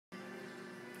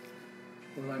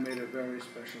Well, I made a very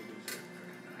special dessert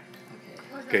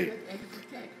for tonight.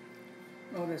 Okay.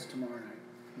 Oh, that's tomorrow night.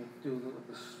 We'll do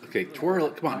this. Okay, twirl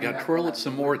it. Come on, gotta twirl it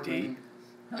some more, D.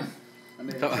 I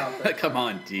made chocolate. Come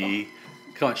on, D.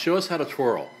 Come on, show us how to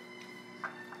twirl.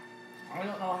 I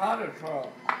don't know how to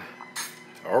twirl.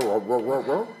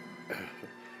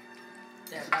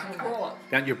 Yeah, now twirl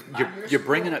it. Now you're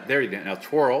bringing it there. Now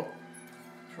twirl.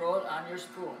 Twirl it on your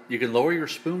spoon. You can lower your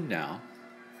spoon now.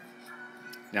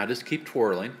 Now just keep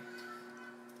twirling.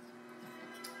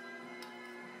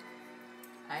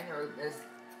 I heard this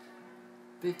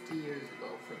 50 years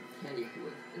ago from Teddy, who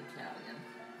was Italian.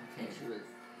 Okay,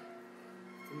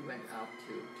 we went out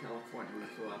to California. We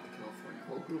flew out to California. The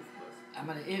whole group of us. I'm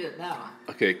going to eat it now.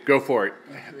 Okay, go for it.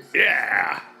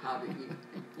 Yeah. How to eat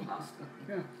pasta.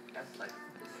 Yeah. That's like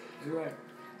this. Right.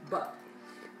 But,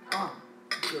 go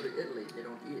to Italy, they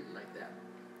don't eat it like that.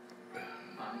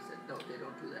 Mommy said, no, they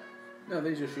don't do that. No,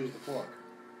 they just use the fork.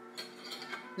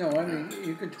 No, I mean,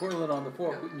 you can twirl it on the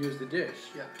fork and use the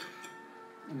dish. Yeah.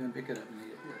 And then pick it up and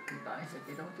eat it. Yeah. Mommy said,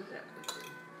 they don't do that.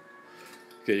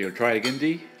 Okay, you gonna try it again,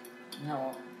 D?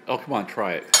 No. Oh, come on,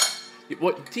 try it.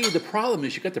 What, D? The problem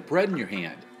is you got the bread in your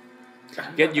hand.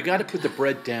 You got to put the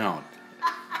bread down.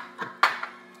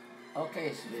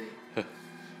 Okay, sweetie.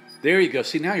 There you go.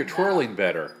 See, now you're twirling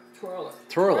better. Twirl it.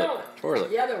 Twirl it. Twirl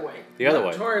it. The other way. The other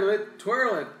way. Twirl it.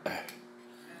 Twirl it.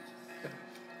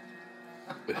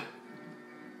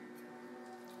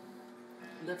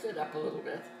 Lift it up a little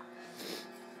bit.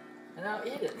 And now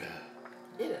eat it.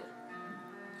 Eat it.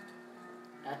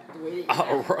 That's the way to eat it.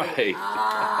 All right.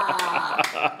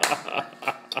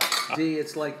 D,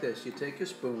 it's like this. You take your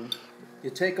spoon. You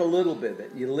take a little bit of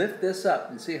it. You lift this up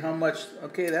and see how much.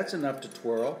 Okay, that's enough to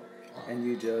twirl. And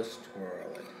you just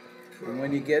twirl it. And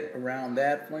when you get around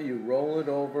that point, you roll it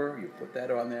over. You put that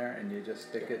on there, and you just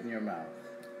stick it in your mouth.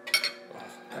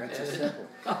 That's as simple.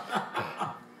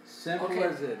 Simple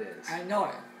as it is. I know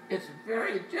it. It's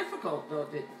very difficult, though,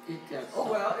 to eat that. Oh,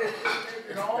 well,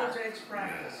 it all takes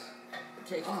practice. It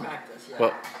takes practice, yeah.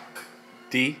 Well,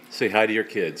 D, say hi to your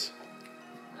kids.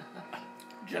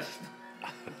 Just.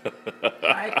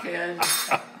 Hi, kids.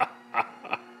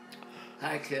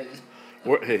 Hi, kids.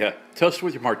 Yeah, toast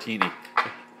with your martini.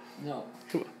 No.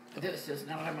 This is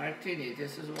not a martini.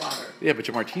 This is water. Yeah, but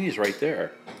your martini's right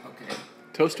there. Okay.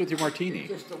 Toast with your martini.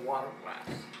 Just a water glass.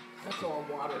 That's all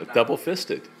water. Double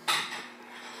fisted.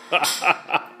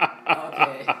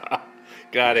 Okay.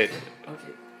 Got it.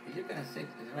 Okay. You're going to think,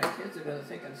 my kids are going to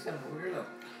think I'm some weirdo.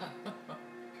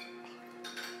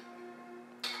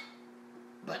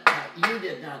 But you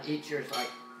did not eat yours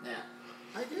like that.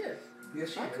 I did.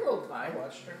 Yes, you I did. drove by. I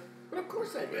watched her. But of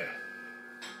course I did.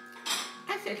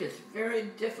 I think it's very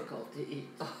difficult to eat.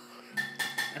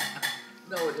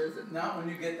 No, it isn't. Not when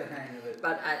you get the hang of it.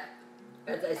 But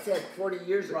as I said 40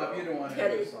 years Rob, ago, you don't want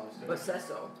Teddy any sauce, do you?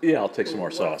 Bassesso, Yeah, I'll take some who more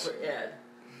worked sauce. for Ed,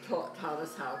 taught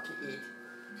us how to eat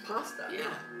pasta.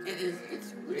 Yeah,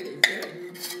 it's really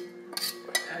very.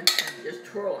 And just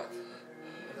twirl it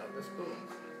on the spoon.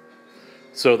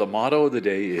 So the motto of the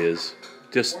day is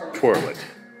just twirl it.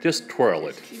 Just twirl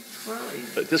it. Just keep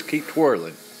twirling. Just keep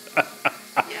twirling.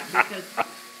 Yeah, because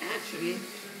actually,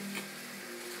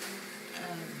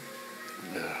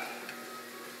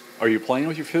 Are you playing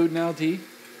with your food now, D?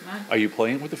 huh? Are you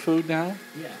playing with the food now?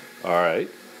 Yeah, All right.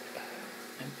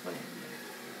 I'm playing.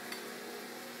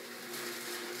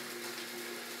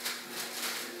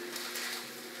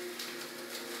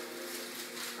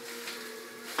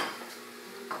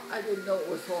 I didn't know it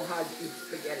was so hard to eat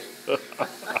spaghetti.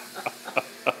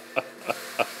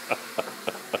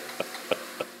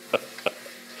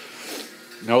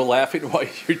 No laughing while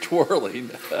you're twirling.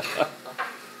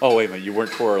 Oh, wait a minute. You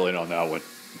weren't twirling on that one.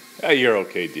 Hey, you're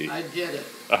okay, D. I did it.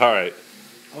 All right.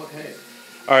 Okay.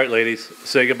 All right, ladies.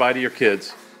 Say goodbye to your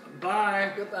kids.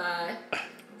 Bye. Goodbye.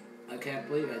 I can't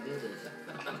believe I did this.